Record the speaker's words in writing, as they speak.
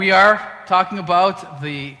We are talking about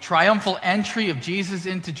the triumphal entry of Jesus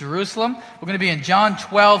into Jerusalem. We're going to be in John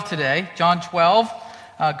 12 today. John 12,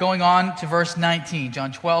 going on to verse 19.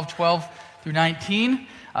 John 12 through 19.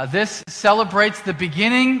 This celebrates the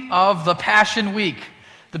beginning of the Passion Week,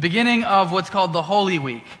 the beginning of what's called the Holy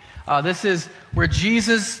Week. This is where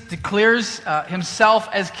Jesus declares himself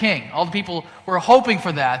as king. All the people were hoping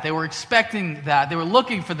for that. They were expecting that. They were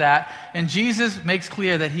looking for that. And Jesus makes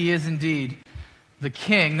clear that he is indeed the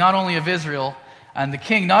king, not only of Israel, and the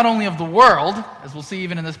king not only of the world, as we'll see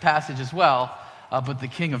even in this passage as well, but the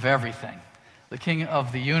king of everything, the king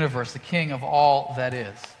of the universe, the king of all that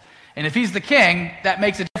is. And if he's the king, that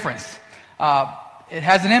makes a difference. It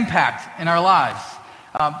has an impact in our lives.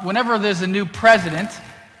 Whenever there's a new president,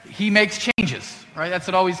 he makes changes, right? That's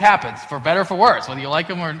what always happens, for better or for worse. Whether you like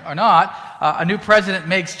him or not, a new president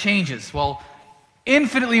makes changes. Well,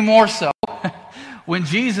 infinitely more so when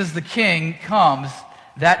Jesus the King comes,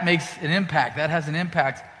 that makes an impact. That has an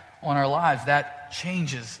impact on our lives. That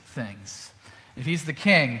changes things. If he's the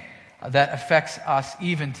King, that affects us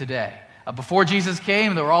even today. Before Jesus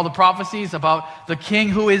came, there were all the prophecies about the King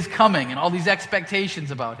who is coming and all these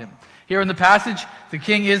expectations about him. Here in the passage, the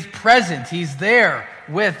King is present. He's there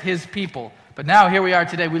with his people. But now, here we are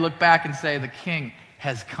today, we look back and say the King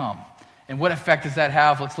has come. And what effect does that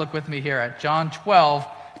have? Let's look with me here at John 12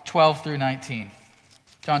 through 19.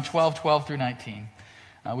 John 12 through 19.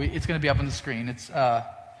 It's going to be up on the screen.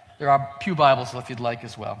 There are pew Bibles if you'd like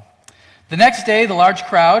as well. The next day, the large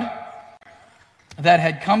crowd that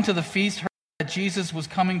had come to the feast heard that Jesus was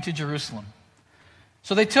coming to Jerusalem.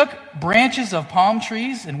 So they took branches of palm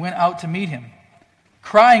trees and went out to meet him,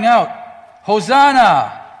 crying out,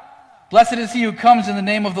 "Hosanna! Blessed is he who comes in the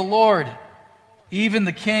name of the Lord, even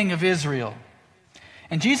the King of Israel."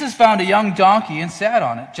 And Jesus found a young donkey and sat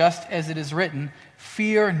on it, just as it is written,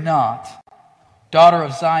 "Fear not, daughter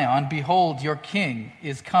of Zion, behold, your king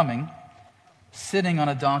is coming, sitting on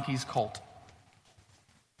a donkey's colt."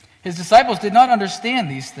 His disciples did not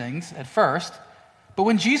understand these things at first, but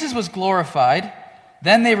when Jesus was glorified,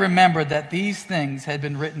 then they remembered that these things had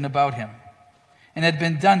been written about him and had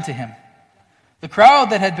been done to him. The crowd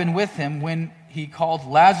that had been with him when he called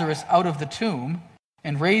Lazarus out of the tomb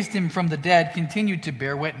and raised him from the dead continued to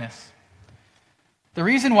bear witness. The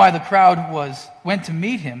reason why the crowd went to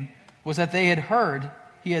meet him was that they had heard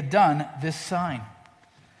he had done this sign.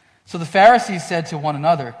 So the Pharisees said to one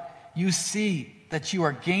another, "You see that you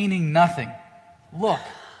are gaining nothing. Look,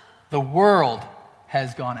 the world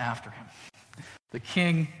has gone after him." The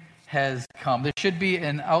King has come. There should be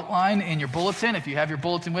an outline in your bulletin. If you have your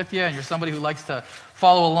bulletin with you and you're somebody who likes to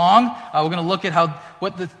follow along, we're going to look at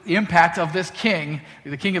what the impact of this King,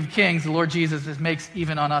 the King of Kings, the Lord Jesus, makes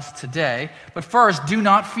even on us today. But first, do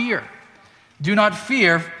not fear. Do not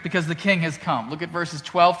fear because the King has come. Look at verses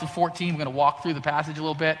 12 to 14. We're going to walk through the passage a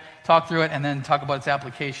little bit, talk through it, and then talk about its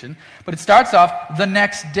application. But it starts off the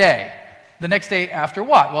next day. The next day after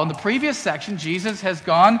what? Well, in the previous section, Jesus has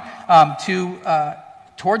gone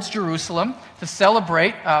towards Jerusalem to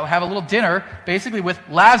celebrate, have a little dinner, basically with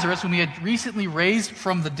Lazarus, whom he had recently raised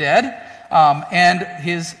from the dead, and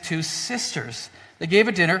his two sisters. They gave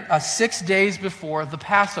a dinner 6 days before the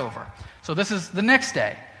Passover. So this is the next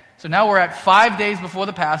day. So now we're at 5 days before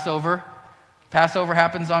the Passover. Passover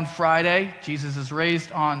happens on Friday. Jesus is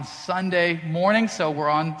raised on Sunday morning, so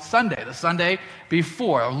we're on Sunday, the Sunday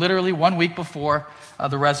before, or literally 1 week before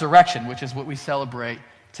the resurrection, which is what we celebrate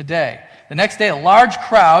today. The next day, a large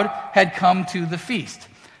crowd had come to the feast.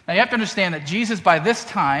 Now, you have to understand that Jesus, by this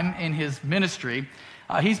time in his ministry,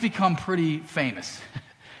 he's become pretty famous.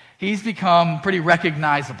 He's become pretty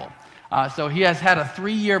recognizable. So he has had a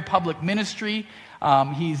 3-year public ministry.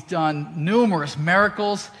 He's done numerous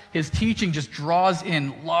miracles. His teaching just draws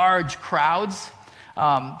in large crowds.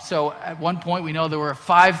 So at one point, we know there were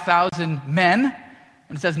 5,000 men.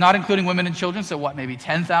 And it says not including women and children, so what, maybe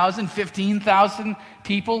 10,000, 15,000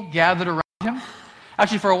 people gathered around him?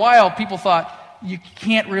 Actually, for a while, people thought they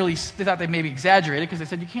thought they maybe exaggerated because they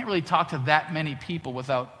said you can't really talk to that many people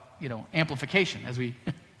without, amplification. As we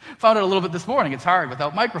found out a little bit this morning, it's hard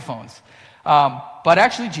without microphones. But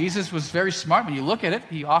actually, Jesus was very smart. When you look at it,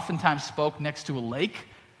 he oftentimes spoke next to a lake,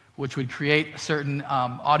 which would create a certain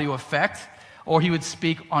audio effect. Or he would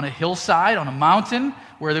speak on a hillside, on a mountain,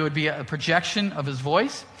 where there would be a projection of his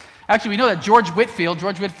voice. Actually, we know that George Whitefield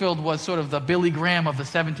was sort of the Billy Graham of the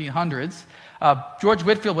 1700s. George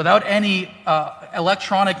Whitefield, without any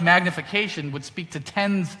electronic magnification, would speak to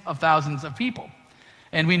tens of thousands of people.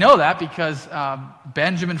 And we know that because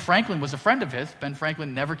Benjamin Franklin was a friend of his. Ben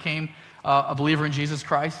Franklin never came a believer in Jesus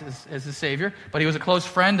Christ as his Savior, but he was a close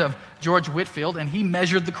friend of George Whitefield, and he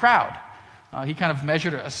measured the crowd. He kind of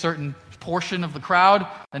measured a certain portion of the crowd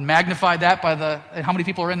and magnified that by how many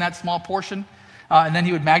people are in that small portion. And then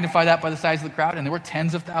he would magnify that by the size of the crowd, and there were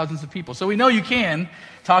tens of thousands of people. So we know you can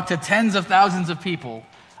talk to tens of thousands of people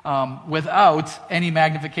without any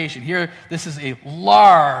magnification. Here, this is a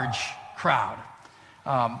large crowd.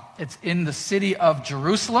 It's in the city of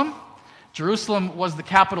Jerusalem. Jerusalem was the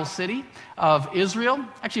capital city of Israel.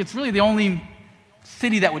 Actually, it's really the only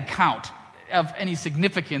city that would count of any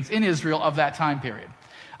significance in Israel of that time period.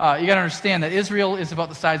 You got to understand that Israel is about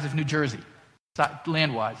the size of New Jersey,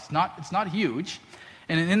 land-wise. It's not huge.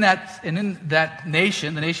 And in that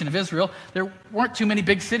nation, the nation of Israel, there weren't too many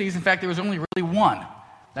big cities. In fact, there was only really one.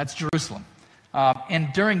 That's Jerusalem.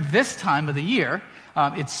 And during this time of the year,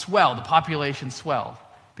 it swelled. The population swelled.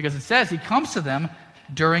 Because it says he comes to them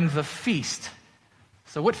during the feast.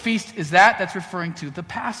 So what feast is that? That's referring to the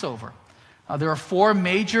Passover. There are 4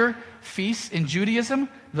 major feasts in Judaism.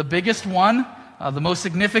 The biggest one, the most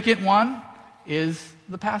significant one, is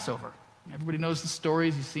the Passover. Everybody knows the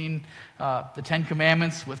stories. You've seen the Ten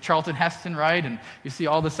Commandments with Charlton Heston, right? And you see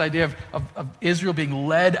all this idea of Israel being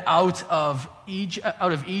led out of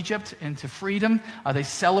Egypt into freedom. They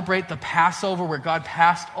celebrate the Passover where God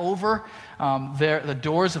passed over the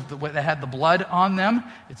doors that had the blood on them.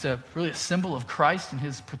 It's really a symbol of Christ and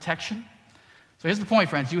his protection. So here's the point,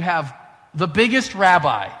 friends. You have the biggest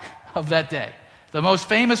rabbi of that day, the most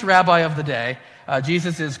famous rabbi of the day.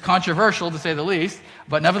 Jesus is controversial, to say the least,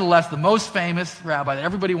 but nevertheless, the most famous rabbi that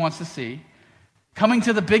everybody wants to see, coming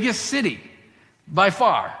to the biggest city by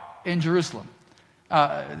far in Jerusalem,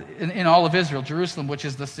 in all of Israel, Jerusalem, which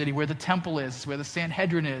is the city where the temple is, where the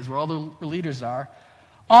Sanhedrin is, where all the leaders are,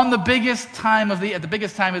 on the biggest time of the year, the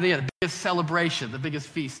biggest celebration, the biggest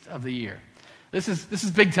feast of the year. This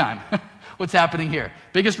is big time. What's happening here?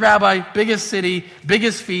 Biggest rabbi, biggest city,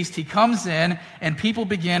 biggest feast. He comes in, and people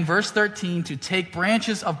begin, verse 13, to take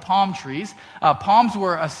branches of palm trees. Palms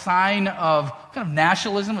were a sign of kind of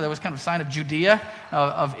nationalism. That was kind of a sign of Judea,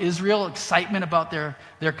 of Israel, excitement about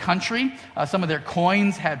their country. Some of their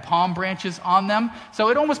coins had palm branches on them. So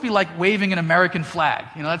it'd almost be like waving an American flag.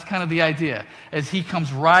 That's kind of the idea, as he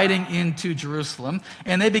comes riding into Jerusalem.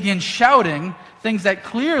 And they begin shouting things that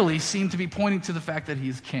clearly seem to be pointing to the fact that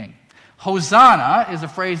he's king. Hosanna is a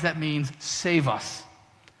phrase that means save us.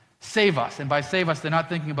 Save us. And by save us, they're not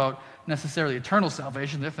thinking about necessarily eternal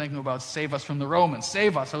salvation. They're thinking about save us from the Romans.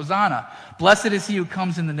 Save us. Hosanna. Blessed is he who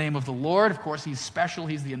comes in the name of the Lord. Of course, he's special.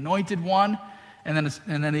 He's the anointed one. And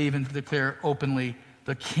then they even declare openly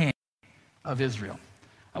the king of Israel,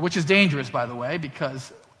 which is dangerous, by the way,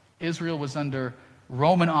 because Israel was under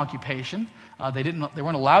Roman occupation. They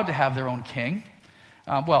weren't allowed to have their own king.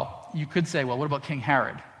 You could say, what about King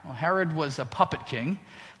Herod? Well, Herod was a puppet king,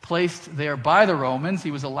 placed there by the Romans. He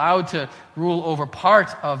was allowed to rule over part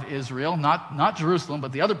of Israel, not Jerusalem,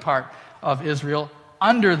 but the other part of Israel,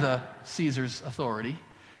 under the Caesar's authority.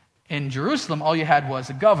 In Jerusalem, all you had was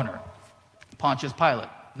a governor, Pontius Pilate,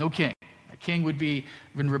 no king. A king would be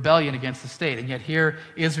in rebellion against the state. And yet here,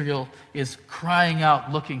 Israel is crying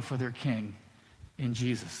out, looking for their king in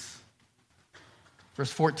Jesus. Verse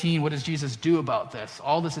 14, what does Jesus do about this?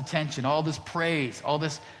 All this attention, all this praise, all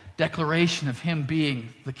this declaration of him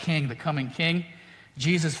being the king, the coming king.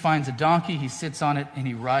 Jesus finds a donkey, he sits on it, and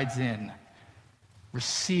he rides in,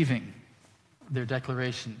 receiving their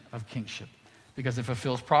declaration of kingship. Because it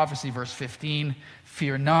fulfills prophecy, verse 15,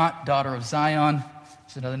 fear not, daughter of Zion.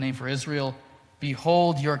 It's another name for Israel.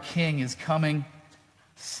 Behold, your king is coming,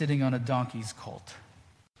 sitting on a donkey's colt.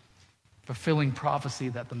 Fulfilling prophecy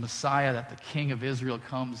that the Messiah, that the King of Israel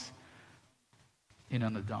comes in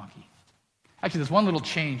on the donkey. Actually, there's one little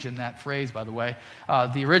change in that phrase, by the way.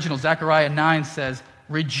 The original, Zechariah 9, says,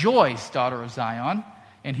 rejoice, daughter of Zion.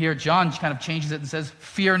 And here John kind of changes it and says,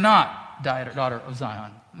 fear not, daughter of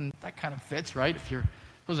Zion. And that kind of fits, right?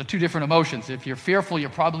 Those are two different emotions. If you're fearful,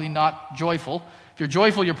 you're probably not joyful. If you're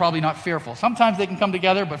joyful, you're probably not fearful. Sometimes they can come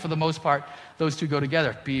together, but for the most part, those two go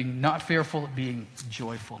together. Being not fearful, being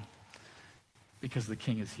joyful. Because the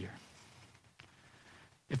king is here.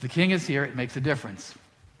 If the king is here, it makes a difference.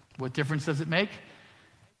 What difference does it make?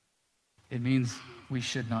 It means we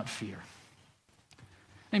should not fear.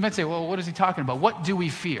 And you might say, well, what is he talking about? What do we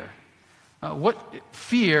fear? What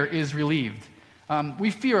fear is relieved? We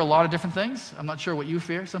fear a lot of different things. I'm not sure what you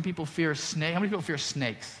fear. Some people fear snakes. How many people fear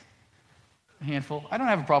snakes? A handful. I don't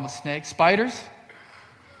have a problem with snakes. Spiders?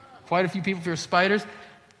 Quite a few people fear spiders.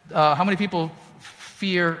 How many people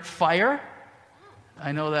fear fire?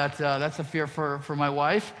 I know that that's a fear for my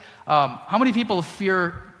wife. How many people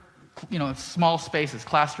fear, small spaces,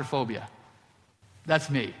 claustrophobia? That's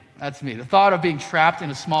me. The thought of being trapped in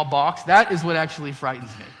a small box, that is what actually frightens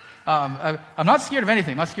me. I'm not scared of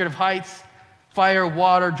anything. I'm not scared of heights, fire,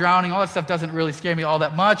 water, drowning. All that stuff doesn't really scare me all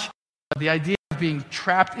that much. But the idea of being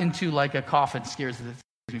trapped into like a coffin scares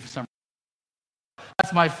me for some reason.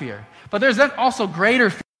 That's my fear. But there's then also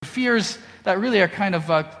greater fears that really are kind of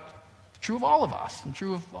true of all of us and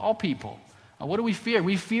true of all people. What do we fear?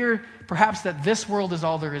 We fear perhaps that this world is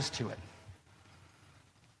all there is to it.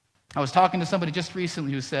 I was talking to somebody just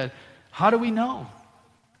recently who said, how do we know?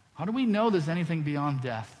 How do we know there's anything beyond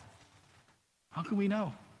death? How can we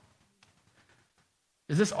know?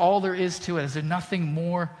 Is this all there is to it? Is there nothing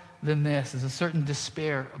more than this? There's a certain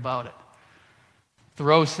despair about it.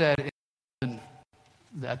 Thoreau said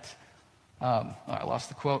that, I lost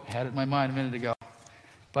the quote, had it in my mind a minute ago,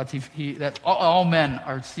 but that all men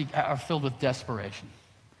are filled with desperation.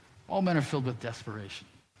 All men are filled with desperation.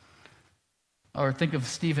 Or think of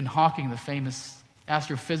Stephen Hawking, the famous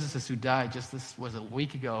astrophysicist who died just a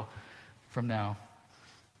week ago from now.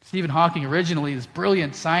 Stephen Hawking, originally this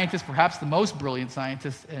brilliant scientist, perhaps the most brilliant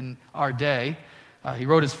scientist in our day. He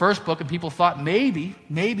wrote his first book, and people thought maybe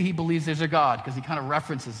he believes there's a God, because he kind of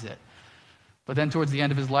references it. But then towards the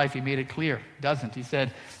end of his life, he made it clear. He doesn't. He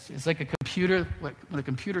said, it's like a computer. When the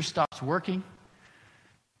computer stops working,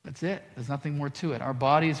 that's it. There's nothing more to it. Our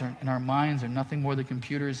bodies and our minds are nothing more than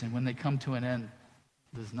computers, and when they come to an end,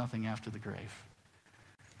 there's nothing after the grave.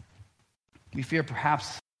 We fear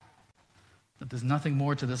perhaps that there's nothing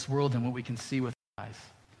more to this world than what we can see with our eyes.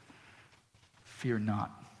 Fear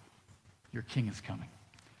not. Your King is coming.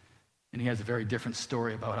 And he has a very different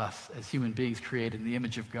story about us as human beings created in the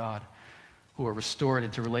image of God, who are restored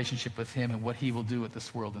into relationship with him and what he will do with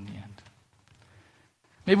this world in the end.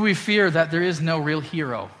 Maybe we fear that there is no real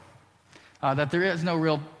hero, that there is no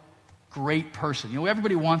real great person.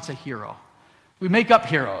 Everybody wants a hero. We make up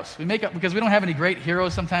heroes. Because we don't have any great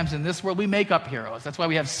heroes sometimes in this world, we make up heroes. That's why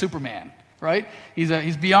we have Superman, right?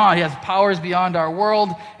 He's beyond, he has powers beyond our world,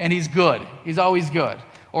 and he's good. He's always good.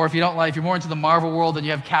 Or if you're more into the Marvel world, then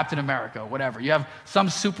you have Captain America, whatever. You have some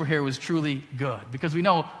superhero who is truly good. Because we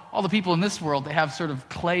know all the people in this world, they have sort of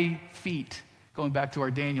clay feet, going back to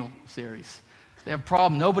our Daniel series. They have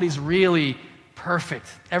problems. Nobody's really perfect.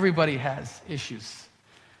 Everybody has issues.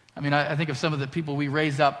 I think of some of the people we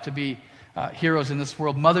raised up to be heroes in this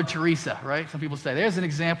world. Mother Teresa, right? Some people say, there's an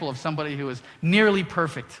example of somebody who is nearly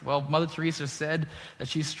perfect. Well, Mother Teresa said that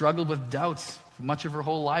she struggled with doubts for much of her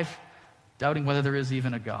whole life, doubting whether there is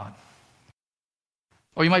even a God.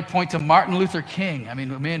 Or you might point to Martin Luther King. A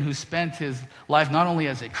man who spent his life not only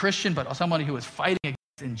as a Christian, but somebody who was fighting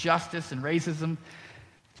against injustice and racism.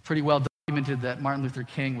 It's pretty well documented that Martin Luther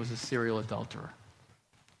King was a serial adulterer.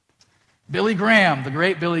 Billy Graham, the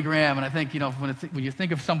great Billy Graham, and I think, when you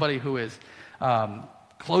think of somebody who is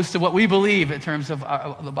close to what we believe in terms of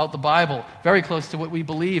about the Bible, very close to what we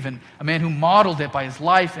believe, and a man who modeled it by his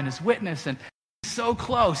life and his witness, and so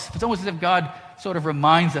close. It's almost as if God sort of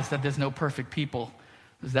reminds us that there's no perfect people.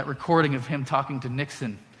 There's that recording of him talking to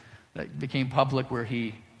Nixon that became public where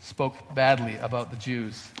he spoke badly about the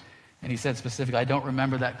Jews. And he said specifically, I don't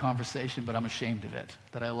remember that conversation, but I'm ashamed of it,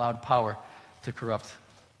 that I allowed power to corrupt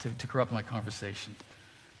my conversation.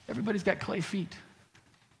 Everybody's got clay feet.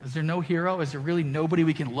 Is there no hero? Is there really nobody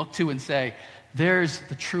we can look to and say, there's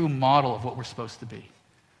the true model of what we're supposed to be?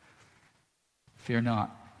 Fear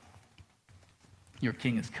not. Your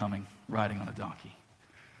King is coming, riding on a donkey.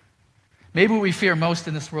 Maybe what we fear most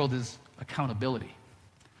in this world is accountability,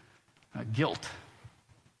 guilt,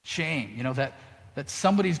 shame. That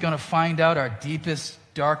somebody's going to find out our deepest,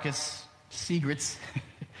 darkest secrets,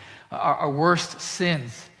 our worst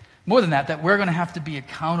sins. More than that we're going to have to be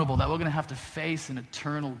accountable, that we're going to have to face an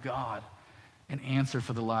eternal God and answer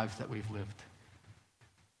for the lives that we've lived.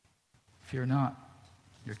 Fear not.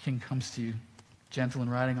 Your King comes to you, gentle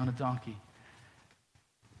and riding on a donkey,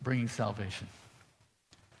 bringing salvation.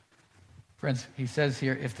 Friends, he says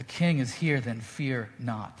here, if the King is here, then fear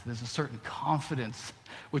not. There's a certain confidence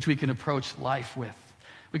which we can approach life with.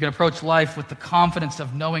 We can approach life with the confidence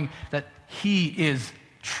of knowing that he is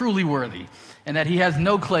truly worthy and that he has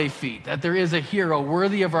no clay feet, that there is a hero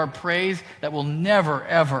worthy of our praise that will never,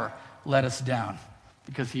 ever let us down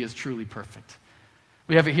because he is truly perfect.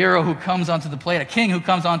 We have a hero who comes onto the plate, a king who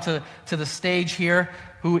comes onto the stage here,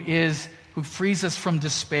 who frees us from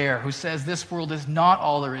despair, who says this world is not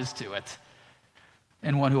all there is to it,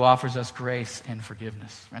 and one who offers us grace and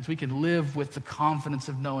forgiveness. Friends, we can live with the confidence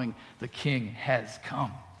of knowing the King has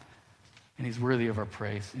come, and he's worthy of our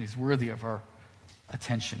praise, and he's worthy of our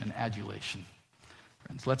attention and adulation.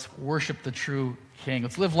 Friends, let's worship the true King.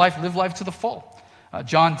 Let's live life to the full.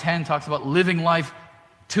 John 10 talks about living life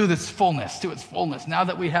to its fullness. Now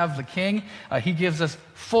that we have the King, he gives us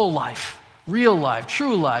full life, real life,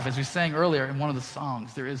 true life, as we sang earlier in one of the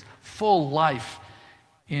songs. There is full life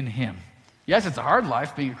in him. Yes, it's a hard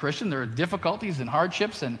life being a Christian. There are difficulties and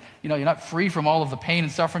hardships, and you're not free from all of the pain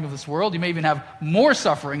and suffering of this world. You may even have more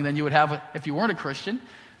suffering than you would have if you weren't a Christian,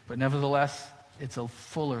 but nevertheless, it's a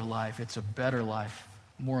fuller life. It's a better life,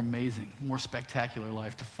 more amazing, more spectacular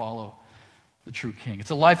life to follow the true King. It's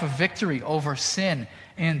a life of victory over sin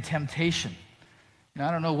and temptation. I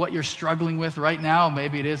don't know what you're struggling with right now.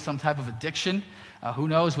 Maybe it is some type of addiction. Who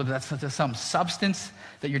knows whether that's some substance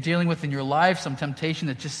that you're dealing with in your life, some temptation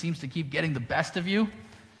that just seems to keep getting the best of you.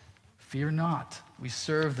 Fear not. We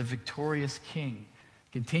serve the victorious King.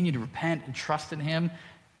 Continue to repent and trust in him,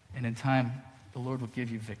 and in time, the Lord will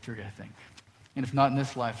give you victory, I think. And if not in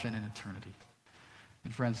this life, then in eternity.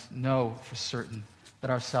 And friends, know for certain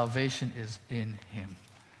that our salvation is in him.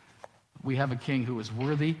 We have a King who is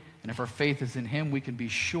worthy, and if our faith is in him, we can be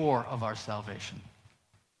sure of our salvation.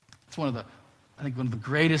 It's one of the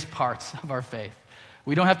greatest parts of our faith.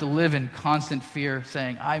 We don't have to live in constant fear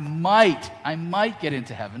saying, I might get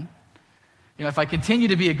into heaven. If I continue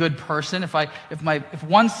to be a good person, if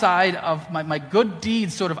one side of my good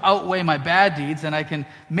deeds sort of outweigh my bad deeds, then I can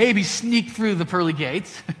maybe sneak through the pearly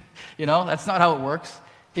gates. That's not how it works.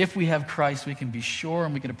 If we have Christ, we can be sure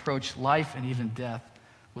and we can approach life and even death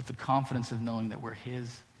with the confidence of knowing that we're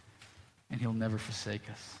his and he'll never forsake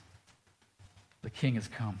us. The King has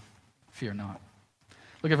come. Fear not.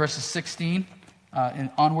 Look at verses 16 and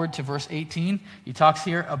onward to verse 18. He talks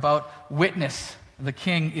here about witness. The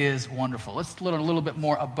King is wonderful. Let's learn a little bit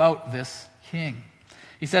more about this King.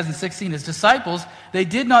 He says in 16, his disciples, they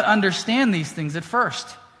did not understand these things at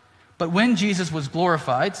first. But when Jesus was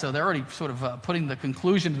glorified, so they're already sort of putting the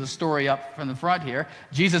conclusion to the story up from the front here.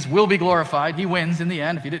 Jesus will be glorified. He wins in the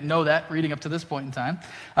end, if you didn't know that, reading up to this point in time.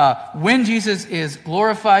 When Jesus is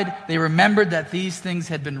glorified, they remembered that these things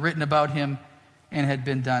had been written about him and had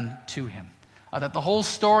been done to him. That the whole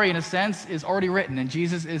story, in a sense, is already written, and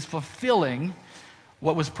Jesus is fulfilling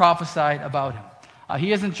what was prophesied about him.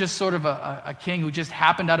 He isn't just sort of a king who just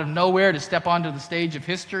happened out of nowhere to step onto the stage of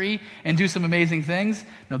history and do some amazing things.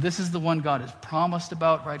 No, this is the one God has promised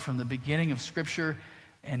about right from the beginning of Scripture,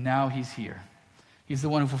 and now he's here. He's the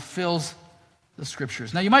one who fulfills the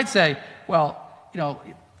Scriptures. Now, you might say, well,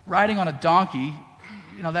 riding on a donkey,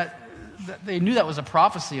 that they knew that was a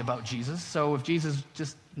prophecy about Jesus. So if Jesus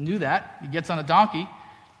just knew that, he gets on a donkey,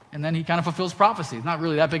 and then he kind of fulfills prophecy. It's not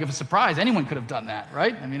really that big of a surprise. Anyone could have done that,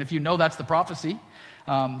 right? I mean, if you know that's the prophecy,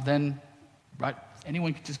 then right,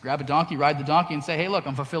 anyone could just grab a donkey, ride the donkey, and say, hey, look,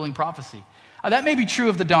 I'm fulfilling prophecy. That may be true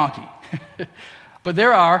of the donkey, but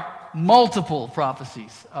there are multiple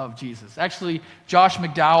prophecies of Jesus. Actually, Josh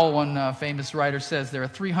McDowell, one famous writer, says there are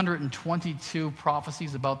 322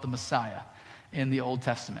 prophecies about the Messiah in the Old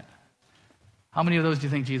Testament. How many of those do you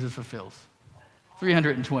think Jesus fulfills?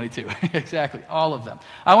 322, exactly, all of them.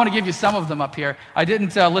 I want to give you some of them up here. I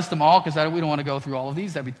didn't list them all because we don't want to go through all of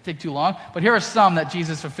these. That would take too long. But here are some that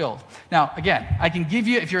Jesus fulfilled. Now, again, I can give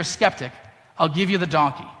you, if you're a skeptic, I'll give you the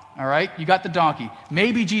donkey, all right? You got the donkey.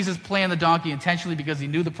 Maybe Jesus planned the donkey intentionally because he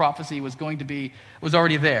knew the prophecy was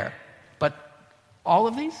already there. But all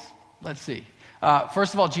of these? Let's see.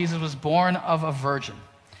 First of all, Jesus was born of a virgin.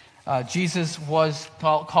 Jesus was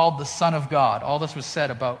called the Son of God. All this was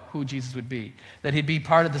said about who Jesus would be. That he'd be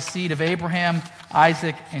part of the seed of Abraham,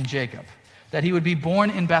 Isaac, and Jacob. That he would be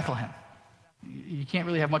born in Bethlehem. You can't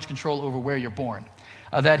really have much control over where you're born.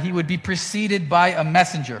 That he would be preceded by a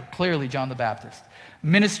messenger, clearly John the Baptist.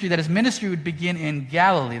 That his ministry would begin in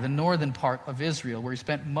Galilee, the northern part of Israel, where he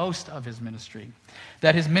spent most of his ministry.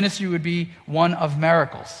 That his ministry would be one of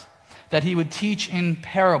miracles. That he would teach in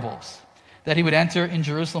parables. That he would enter in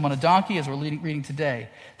Jerusalem on a donkey, as we're reading today.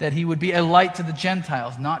 That he would be a light to the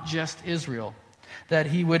Gentiles, not just Israel. That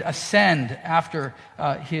he would ascend after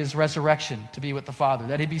his resurrection to be with the Father.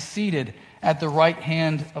 That he'd be seated at the right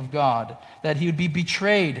hand of God. That he would be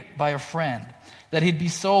betrayed by a friend. That he'd be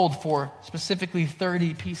sold for specifically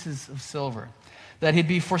 30 pieces of silver. That he'd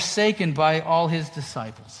be forsaken by all his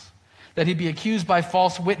disciples. That he'd be accused by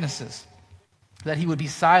false witnesses. That he would be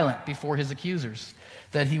silent before his accusers.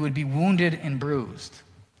 That he would be wounded and bruised,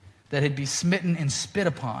 that he'd be smitten and spit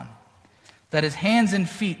upon, that his hands and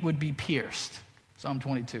feet would be pierced, Psalm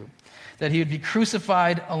 22, that he would be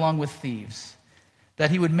crucified along with thieves,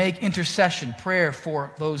 that he would make intercession, prayer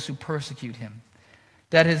for those who persecute him,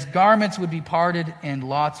 that his garments would be parted and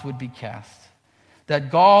lots would be cast,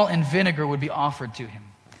 that gall and vinegar would be offered to him,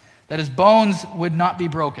 that his bones would not be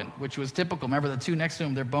broken, which was typical. Remember, the two next to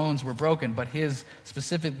him, their bones were broken, but his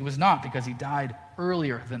specifically was not, because he died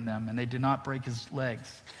earlier than them, and they did not break his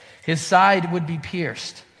legs. His side would be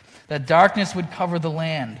pierced, that darkness would cover the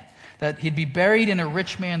land, that he'd be buried in a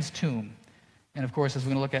rich man's tomb. And of course, as we're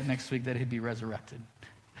going to look at next week, that he'd be resurrected.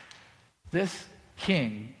 This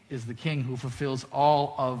king is the king who fulfills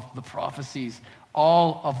all of the prophecies,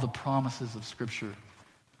 all of the promises of Scripture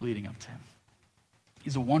leading up to him.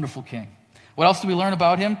 He's a wonderful king. What else do we learn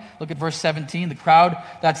about him? Look at verse 17. The crowd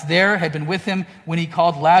that's there had been with him when he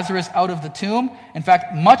called Lazarus out of the tomb. In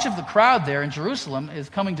fact, much of the crowd there in Jerusalem is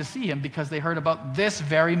coming to see him because they heard about this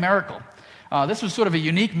very miracle. This was sort of a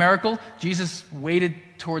unique miracle. Jesus waited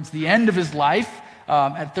towards the end of his life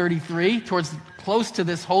at 33, close to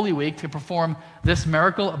this Holy Week, to perform this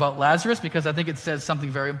miracle about Lazarus, because I think it says something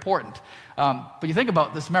very important. But you think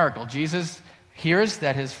about this miracle. Jesus hears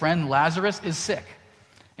that his friend Lazarus is sick.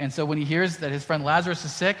 And so when he hears that his friend Lazarus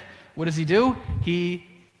is sick, what does he do? He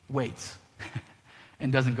waits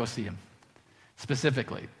and doesn't go see him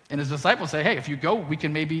specifically. And his disciples say, hey, if you go, we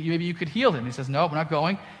can maybe you could heal him. He says, no, we're not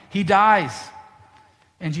going. He dies.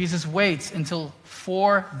 And Jesus waits until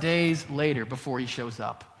 4 days later before he shows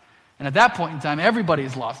up. And at that point in time, everybody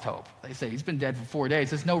has lost hope. They say, he's been dead for 4 days.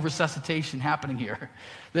 There's no resuscitation happening here.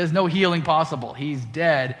 There's no healing possible. He's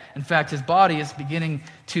dead. In fact, his body is beginning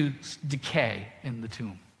to decay in the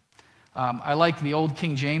tomb. I like the old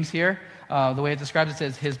King James here. The way it describes it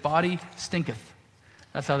says, his body stinketh.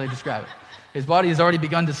 That's how they describe it. His body has already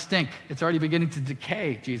begun to stink. It's already beginning to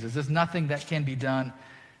decay, Jesus. There's nothing that can be done.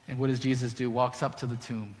 And what does Jesus do? Walks up to the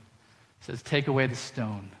tomb, says, take away the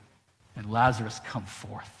stone, and Lazarus come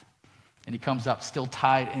forth. And he comes up still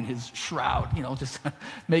tied in his shroud, just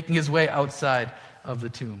making his way outside of the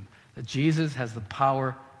tomb. That Jesus has the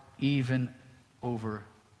power even over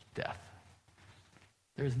death.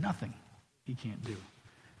 There is nothing he can't do.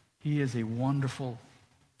 He is a wonderful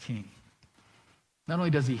king. Not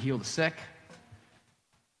only does he heal the sick,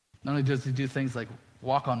 not only does he do things like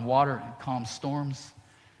walk on water and calm storms,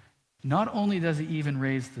 not only does he even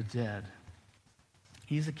raise the dead,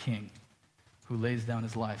 he's a king who lays down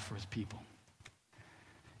his life for his people.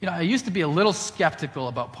 I used to be a little skeptical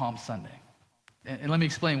about Palm Sunday. And let me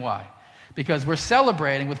explain why. Because we're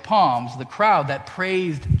celebrating with palms the crowd that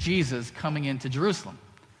praised Jesus coming into Jerusalem.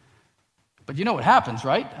 But you know what happens,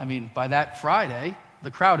 right? By that Friday,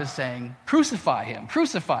 the crowd is saying, crucify him,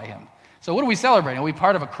 crucify him. So what are we celebrating? Are we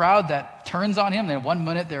part of a crowd that turns on him? Then 1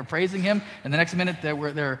 minute they're praising him, and the next minute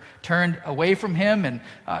they're turned away from him. And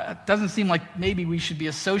it doesn't seem like maybe we should be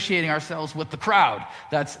associating ourselves with the crowd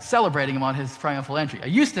that's celebrating him on his triumphal entry. I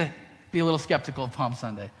used to be a little skeptical of Palm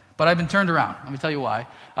Sunday, but I've been turned around. Let me tell you why.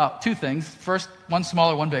 Two things. First, one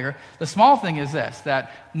smaller, one bigger. The small thing is this,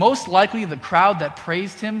 that most likely the crowd that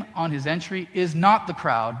praised him on his entry is not the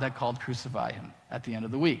crowd that called crucify him at the end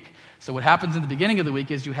of the week. So what happens in the beginning of the week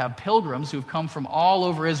is you have pilgrims who've come from all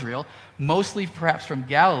over Israel, mostly perhaps from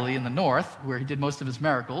Galilee in the north, where he did most of his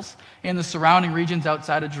miracles, and the surrounding regions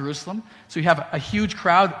outside of Jerusalem. So you have a huge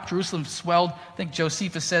crowd. Jerusalem swelled, I think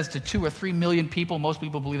Josephus says, to 2 or 3 million people. Most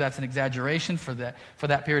people believe that's an exaggeration for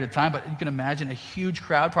that period of time, but you can imagine a huge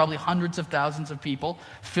crowd, probably hundreds of thousands of people,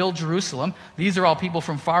 filled Jerusalem. These are all people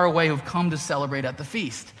from far away who've come to celebrate at the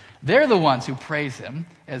feast. They're the ones who praise him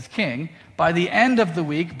as king. By the end of the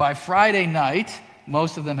week, by Friday night,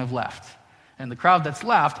 most of them have left. And the crowd that's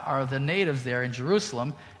left are the natives there in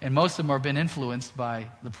Jerusalem, and most of them have been influenced by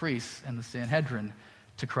the priests and the Sanhedrin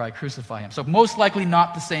to cry, crucify him. So most likely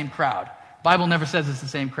not the same crowd. Bible never says it's the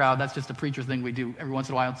same crowd. That's just a preacher thing we do every once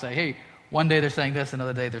in a while and say, hey, one day they're saying this,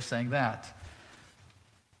 another day they're saying that.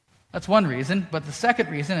 That's one reason. But the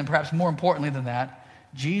second reason, and perhaps more importantly than that,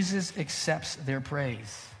 Jesus accepts their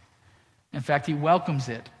praise. In fact, he welcomes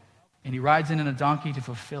it, and he rides in a donkey to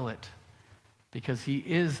fulfill it because he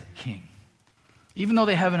is king. Even though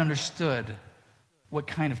they haven't understood what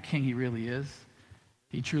kind of king he really is,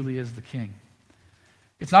 he truly is the king.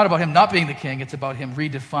 It's not about him not being the king, it's about him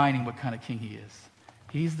redefining what kind of king he is.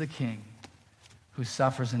 He's the king who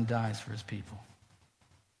suffers and dies for his people.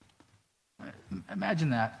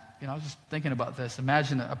 Imagine that. I was just thinking about this.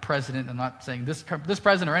 Imagine a president, I'm not saying this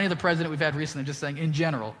president or any other president we've had recently, I'm just saying in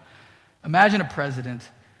general. Imagine a president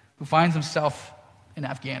who finds himself in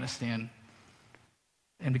Afghanistan,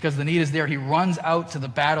 and because the need is there, he runs out to the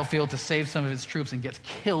battlefield to save some of his troops and gets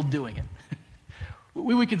killed doing it.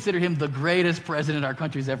 We would consider him the greatest president our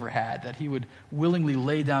country's ever had, that he would willingly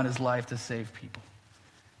lay down his life to save people.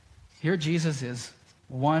 Here Jesus is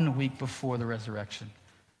 1 week before the resurrection,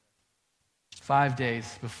 5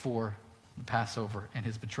 days before the Passover and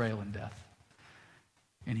his betrayal and death.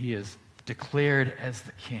 And he is declared as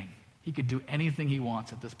the king. He could do anything he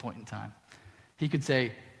wants at this point in time. He could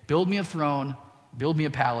say, build me a throne, build me a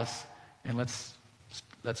palace, and let's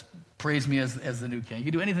praise me as the new king. He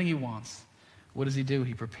could do anything he wants. What does he do?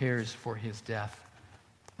 He prepares for his death.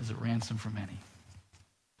 as a ransom for many.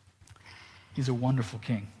 He's a wonderful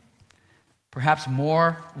king. Perhaps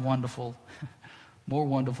more wonderful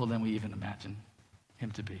than we even imagine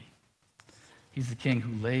him to be. He's the king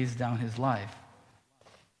who lays down his life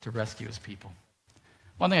to rescue his people.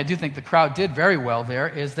 One thing I do think the crowd did very well there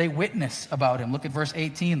is they witness about him. Look at verse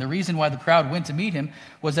 18. The reason why the crowd went to meet him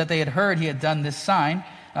was that they had heard he had done this sign.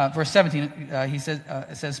 Verse 17,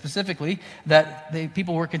 it says specifically that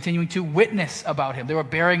people were continuing to witness about him. They were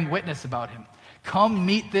bearing witness about him. Come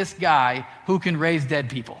meet this guy who can raise dead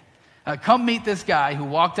people. Come meet this guy who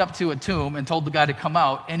walked up to a tomb and told the guy to come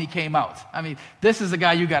out, and he came out. I mean, this is the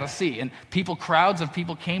guy you got to see. And crowds of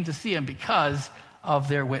people came to see him because of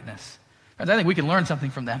their witness. And I think we can learn something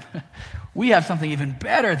from them. We have something even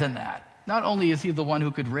better than that. Not only is he the one who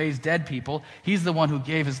could raise dead people, he's the one who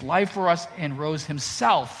gave his life for us and rose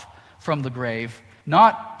himself from the grave,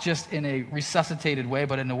 not just in a resuscitated way,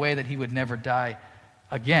 but in a way that he would never die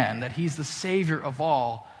again, that he's the Savior of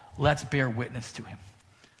all. Let's bear witness to him.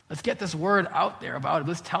 Let's get this word out there about it.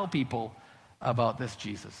 Let's tell people about this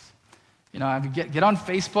Jesus. You know, get on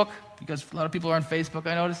Facebook, because a lot of people are on Facebook,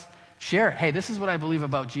 I notice. Share, hey, this is what I believe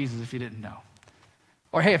about Jesus if you didn't know.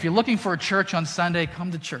 Or hey, if you're looking for a church on Sunday,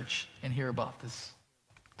 come to church and hear about this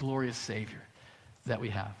glorious Savior that we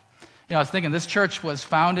have. You know, I was thinking this church was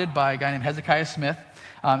founded by a guy named Hezekiah Smith.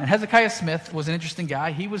 And Hezekiah Smith was an interesting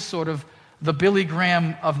guy. He was sort of the Billy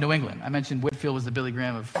Graham of New England. I mentioned Whitefield was the Billy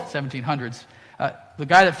Graham of 1700s. The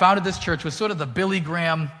guy that founded this church was sort of the Billy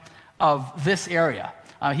Graham of this area.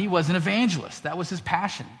 He was an evangelist. That was his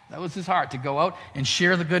passion. That was his heart, to go out and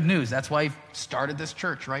share the good news. That's why he started this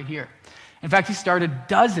church right here. In fact, he started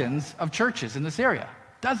dozens of churches in this area.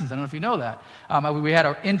 Dozens. I don't know if you know that. We had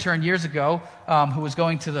an intern years ago who was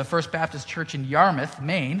going to the First Baptist Church in Yarmouth,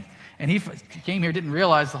 Maine, and he came here, didn't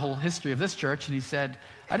realize the whole history of this church, and he said,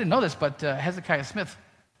 I didn't know this, but Hezekiah Smith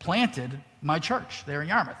planted my church there in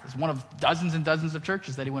Yarmouth. It's one of dozens and dozens of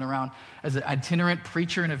churches that he went around as an itinerant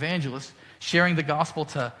preacher and evangelist, sharing the gospel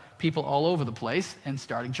to people all over the place and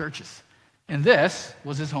starting churches. And this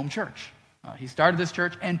was his home church. He started this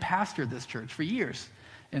church and pastored this church for years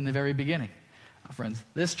in the very beginning. Friends,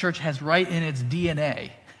 this church has right in its DNA,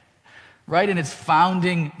 right in its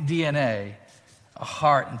founding DNA, a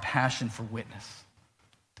heart and passion for witness,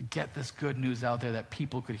 to get this good news out there that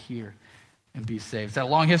people could hear and be saved. It's had a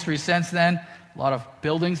long history since then, a lot of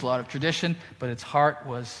buildings, a lot of tradition, but its heart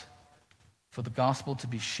was for the gospel to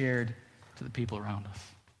be shared to the people around us.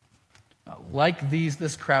 Like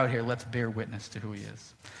this crowd here, let's bear witness to who he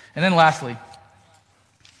is. And then lastly,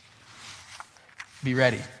 be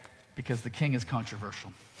ready, because the king is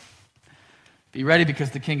controversial. Be ready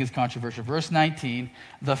because the king is controversial. Verse 19,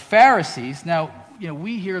 the Pharisees, now,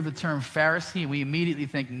 we hear the term Pharisee, we immediately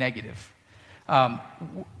think negative.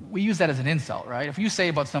 We use that as an insult, right? If you say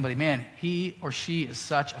about somebody, man, he or she is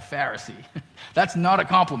such a Pharisee, that's not a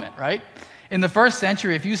compliment, right? In the first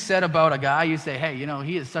century, if you said about a guy, you say, hey,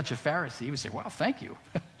 he is such a Pharisee, you would say, well, thank you.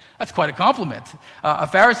 That's quite a compliment.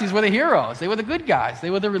 Pharisees were the heroes. They were the good guys.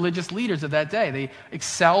 They were the religious leaders of that day. They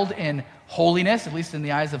excelled in holiness, at least in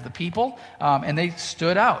the eyes of the people, and they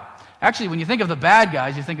stood out. Actually, when you think of the bad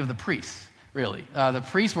guys, you think of the priests, really. The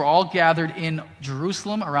priests were all gathered in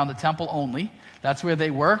Jerusalem around the temple only. That's where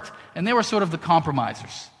they worked, and they were sort of the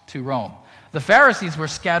compromisers to Rome. The Pharisees were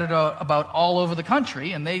scattered about all over the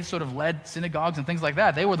country, and they sort of led synagogues and things like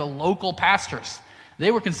that. They were the local pastors. They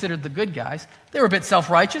were considered the good guys. They were a bit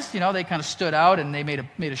self-righteous. They kind of stood out, and they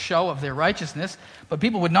made a show of their righteousness, but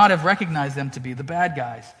people would not have recognized them to be the bad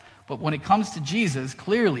guys. But when it comes to Jesus,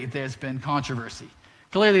 clearly there's been controversy.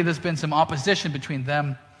 Clearly there's been some opposition between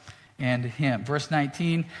them and him. Verse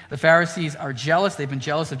 19, the Pharisees are jealous. They've been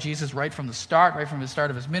jealous of Jesus right from the start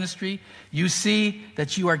of his ministry. You see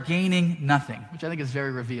that you are gaining nothing, which I think is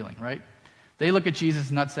very revealing, right? They look at Jesus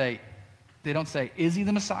and they don't say, is he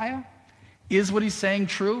the Messiah? Is what he's saying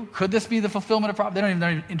true? Could this be the fulfillment of prophecy? They're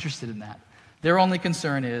not even interested in that. Their only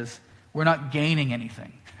concern is, we're not gaining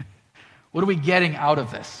anything. What are we getting out of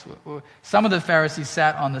this? Some of the Pharisees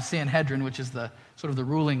sat on the Sanhedrin, which is the sort of the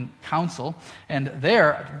ruling council, and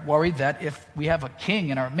they're worried that if we have a king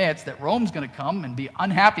in our midst, that Rome's going to come and be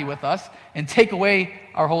unhappy with us and take away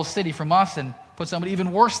our whole city from us and put somebody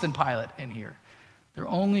even worse than Pilate in here. They're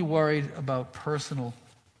only worried about personal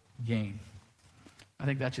gain. I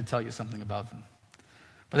think that should tell you something about them.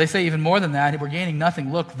 But they say even more than that, we're gaining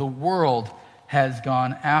nothing. Look, the world has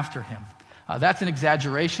gone after him. That's an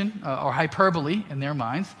exaggeration or hyperbole in their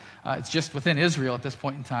minds. It's just within Israel at this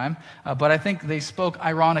point in time. But I think they spoke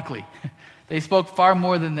ironically. They spoke far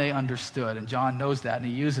more than they understood. And John knows that, and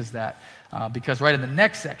he uses that. Because right in the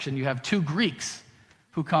next section, you have two Greeks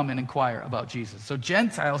who come and inquire about Jesus. So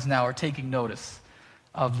Gentiles now are taking notice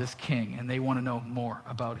of this king, and they want to know more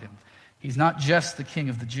about him. He's not just the king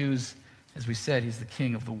of the Jews. As we said, he's the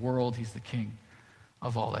king of the world. He's the king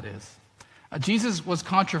of all that is. Jesus was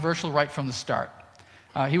controversial right from the start.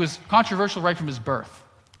 He was controversial right from his birth,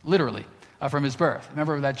 literally. From his birth.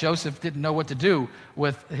 Remember that Joseph didn't know what to do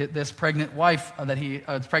with this pregnant wife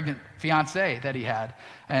pregnant fiancée that he had.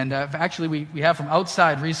 And actually, we have from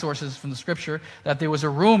outside resources from the scripture that there was a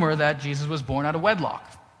rumor that Jesus was born out of wedlock.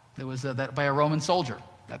 It was that by a Roman soldier.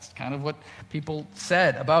 That's kind of what people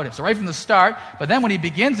said about him. So right from the start, but then when he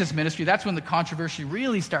begins his ministry, that's when the controversy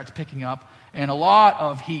really starts picking up, and a lot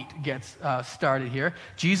of heat gets started here.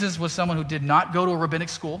 Jesus was someone who did not go to a rabbinic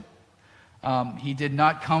school. He did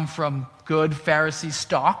not come from good Pharisee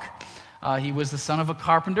stock. He was the son of a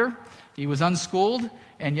carpenter. He was unschooled,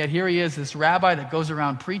 and yet here he is, this rabbi that goes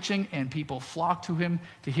around preaching, and people flock to him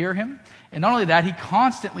to hear him. And not only that, he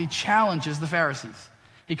constantly challenges the Pharisees.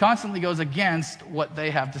 He constantly goes against what they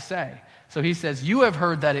have to say. So he says, you have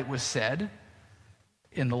heard that it was said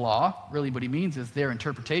in the law. Really what he means is their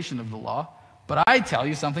interpretation of the law. But I tell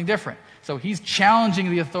you something different. So he's challenging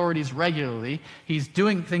the authorities regularly. He's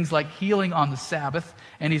doing things like healing on the Sabbath,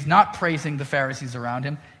 and he's not praising the Pharisees around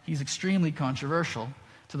him. He's extremely controversial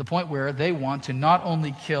to the point where they want to not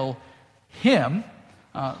only kill him,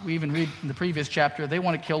 we even read in the previous chapter, they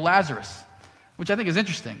want to kill Lazarus, which I think is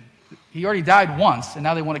interesting. He already died once, and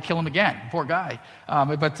now they want to kill him again. Poor guy.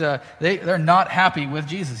 But they're not happy with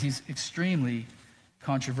Jesus. He's extremely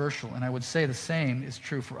controversial. And I would say the same is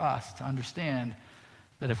true for us, to understand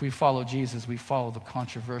that if we follow Jesus, we follow the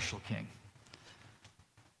controversial king.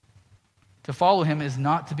 To follow him is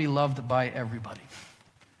not to be loved by everybody.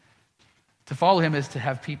 To follow him is to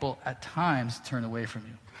have people at times turn away from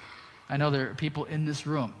you. I know there are people in this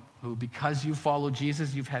room who, because you follow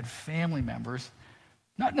Jesus, you've had family members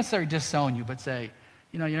not necessarily disown you, but say,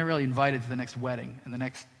 you're not really invited to the next wedding and the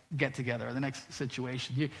next get-together or the next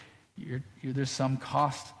situation. There's some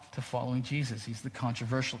cost to following Jesus. He's the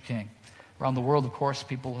controversial king. Around the world, of course,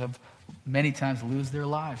 people have many times lose their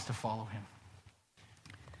lives to follow him.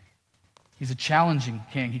 He's a challenging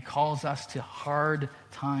king. He calls us to hard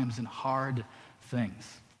times and hard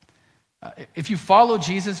things. If you follow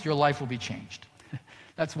Jesus, your life will be changed.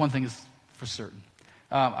 That's one thing is for certain.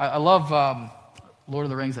 I love Lord of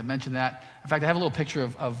the Rings. I mentioned that. In fact, I have a little picture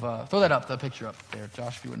of throw that up, the picture up there,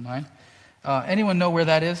 Josh, if you wouldn't mind. Anyone know where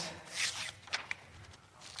that is?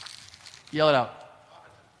 Yell it out.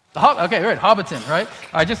 Okay, right, Hobbiton, right?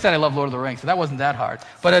 I just said I love Lord of the Rings, so that wasn't that hard.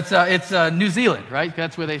 But it's New Zealand, right?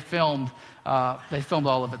 That's where they filmed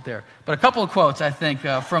all of it there. But a couple of quotes, I think,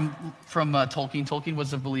 from Tolkien. Tolkien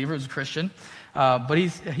was a believer, he was a Christian. But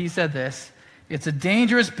he said this: "It's a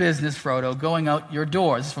dangerous business, Frodo, going out your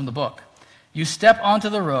door." This is from the book. "You step onto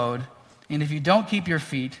the road, and if you don't keep your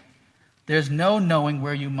feet, there's no knowing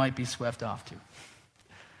where you might be swept off to."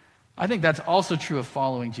 I think that's also true of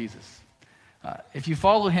following Jesus. If you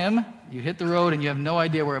follow him, you hit the road and you have no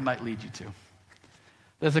idea where it might lead you to.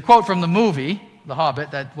 There's a quote from the movie, The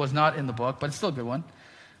Hobbit, that was not in the book, but it's still a good one.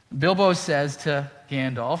 Bilbo says to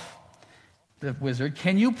Gandalf, the wizard,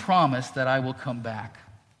 "Can you promise that I will come back?"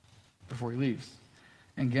 before he leaves.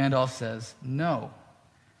 And Gandalf says, "No.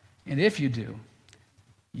 And if you do,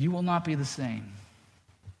 you will not be the same."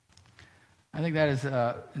 I think that is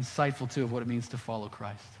insightful, too, of what it means to follow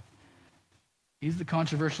Christ. He's the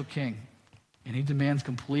controversial king, and he demands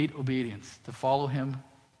complete obedience to follow him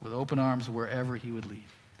with open arms wherever he would lead.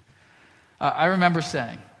 I remember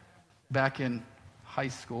saying back in high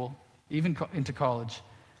school, even into college,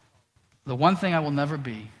 the one thing I will never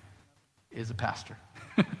be is a pastor.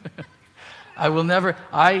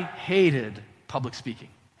 I hated public speaking.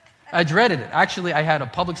 I dreaded it. Actually, I had a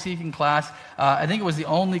public speaking class. I think it was the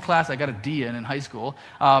only class I got a D in high school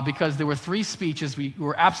because there were 3 speeches we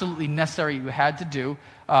were absolutely necessary you had to do,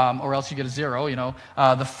 or else you get a 0,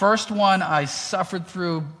 The first one I suffered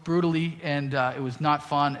through brutally, and it was not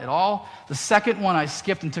fun at all. The second one I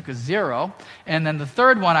skipped and took a 0. And then the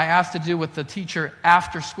third one I asked to do with the teacher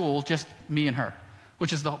after school, just me and her,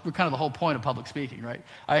 which is kind of the whole point of public speaking, right?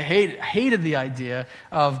 I hated the idea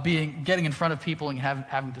of getting in front of people and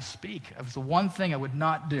having to speak. It was the one thing I would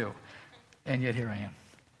not do, and yet here I am.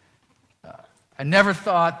 I never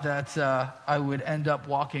thought that I would end up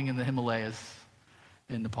walking in the Himalayas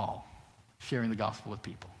in Nepal, sharing the gospel with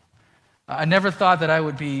people. I never thought that I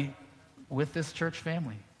would be with this church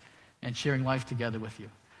family and sharing life together with you.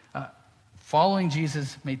 Following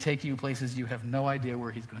Jesus may take you places you have no idea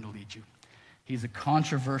where he's going to lead you. He's a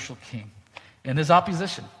controversial king. And there's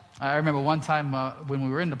opposition. I remember one time when we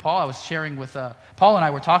were in Nepal, I was sharing with, Paul and I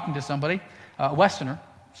were talking to somebody, a Westerner,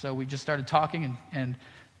 So we just started talking, and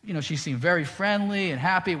she seemed very friendly and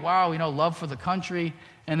happy. Wow, love for the country.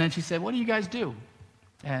 And then she said, what do you guys do?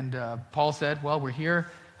 And Paul said, well, we're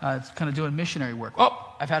here. It's kind of doing missionary work.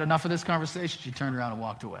 Oh, I've had enough of this conversation. She turned around and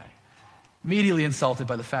walked away. Immediately insulted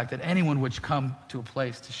by the fact that anyone would come to a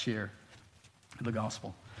place to share the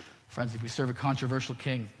gospel. Friends, if we serve a controversial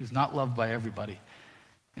king who's not loved by everybody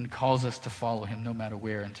and calls us to follow him no matter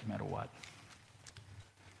where and no matter what.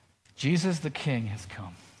 Jesus the King has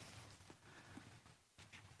come.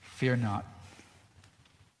 Fear not.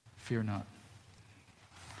 Fear not.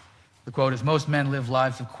 The quote is, most men live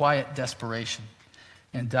lives of quiet desperation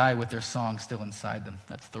and die with their song still inside them.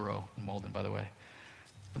 That's Thoreau and Walden, by the way.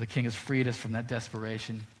 But the King has freed us from that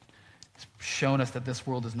desperation. He's shown us that this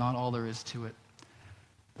world is not all there is to it,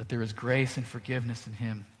 that there is grace and forgiveness in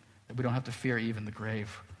him, that we don't have to fear even the grave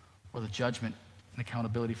or the judgment and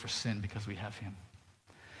accountability for sin because we have him.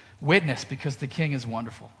 Witness, because the King is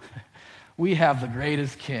wonderful. We have the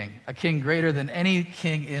greatest king, a king greater than any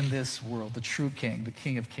king in this world, the true king, the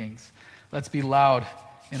King of Kings. Let's be loud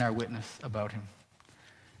in our witness about him.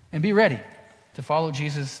 And be ready. To follow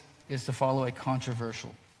Jesus is to follow a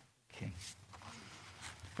controversial king.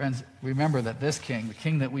 Friends, remember that this king, the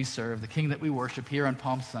king that we serve, the king that we worship here on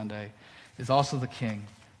Palm Sunday, is also the king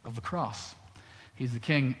of the cross. He's the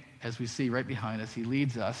king, as we see right behind us. He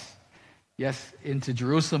leads us, yes, into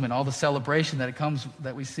Jerusalem and all the celebration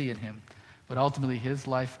that we see in him. But ultimately, his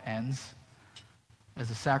life ends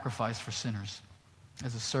as a sacrifice for sinners,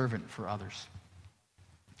 as a servant for others.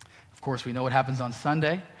 Of course, we know what happens on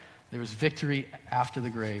Sunday. There is victory after the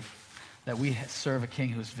grave, that we serve a king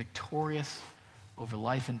who is victorious over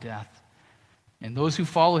life and death. And those who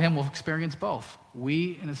follow him will experience both.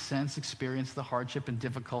 We, in a sense, experience the hardship and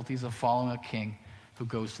difficulties of following a king who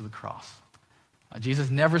goes to the cross. Jesus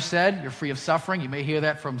never said, you're free of suffering. You may hear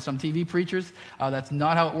that from some TV preachers. That's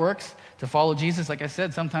not how it works. To follow Jesus, like I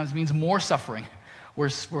said, sometimes means more suffering. We're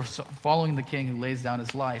following the king who lays down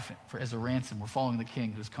his life as a ransom. We're following the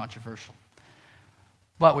king who's controversial.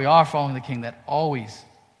 But we are following the king that always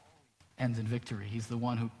ends in victory. He's the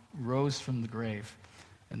one who rose from the grave.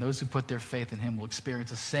 And those who put their faith in him will experience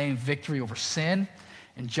the same victory over sin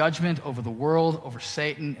and judgment, over the world, over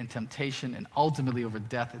Satan and temptation, and ultimately over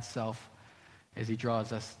death itself as he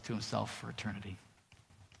draws us to himself for eternity.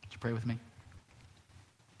 Would you pray with me?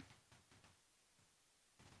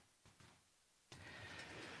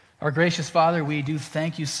 Our gracious Father, we do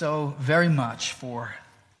thank you so very much for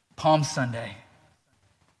Palm Sunday,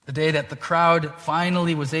 the day that the crowd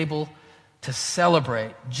finally was able to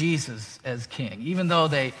celebrate Jesus as king, even though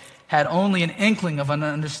they had only an inkling of an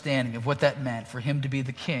understanding of what that meant for him to be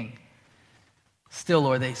the king. Still,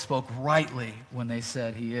 Lord, they spoke rightly when they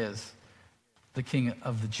said he is the King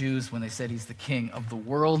of the Jews, when they said he's the King of the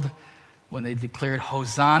world, when they declared,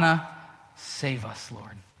 Hosanna, save us,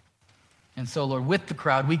 Lord. And so, Lord, with the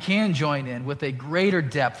crowd, we can join in with a greater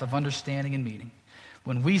depth of understanding and meaning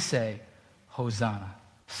when we say, Hosanna,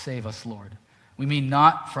 save us, Lord. We mean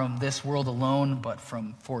not from this world alone, but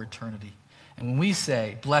for eternity. And when we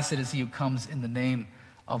say, blessed is he who comes in the name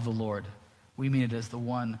of the Lord, we mean it as the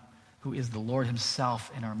one who is the Lord himself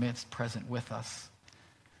in our midst, present with us.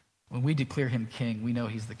 When we declare him king, we know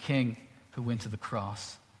he's the king who went to the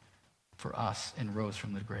cross for us and rose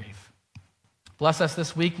from the grave. Bless us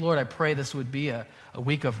this week, Lord. I pray this would be a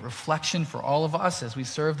week of reflection for all of us as we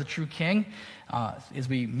serve the true king, as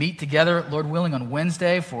we meet together, Lord willing, on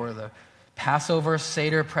Wednesday for the Passover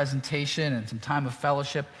Seder presentation and some time of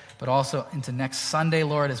fellowship, but also into next Sunday,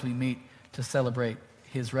 Lord, as we meet to celebrate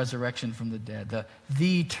his resurrection from the dead,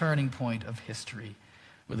 the turning point of history,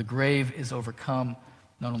 where the grave is overcome,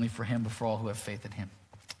 not only for him, but for all who have faith in him.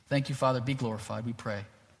 Thank you, Father. Be glorified, we pray.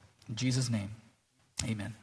 In Jesus' name, amen.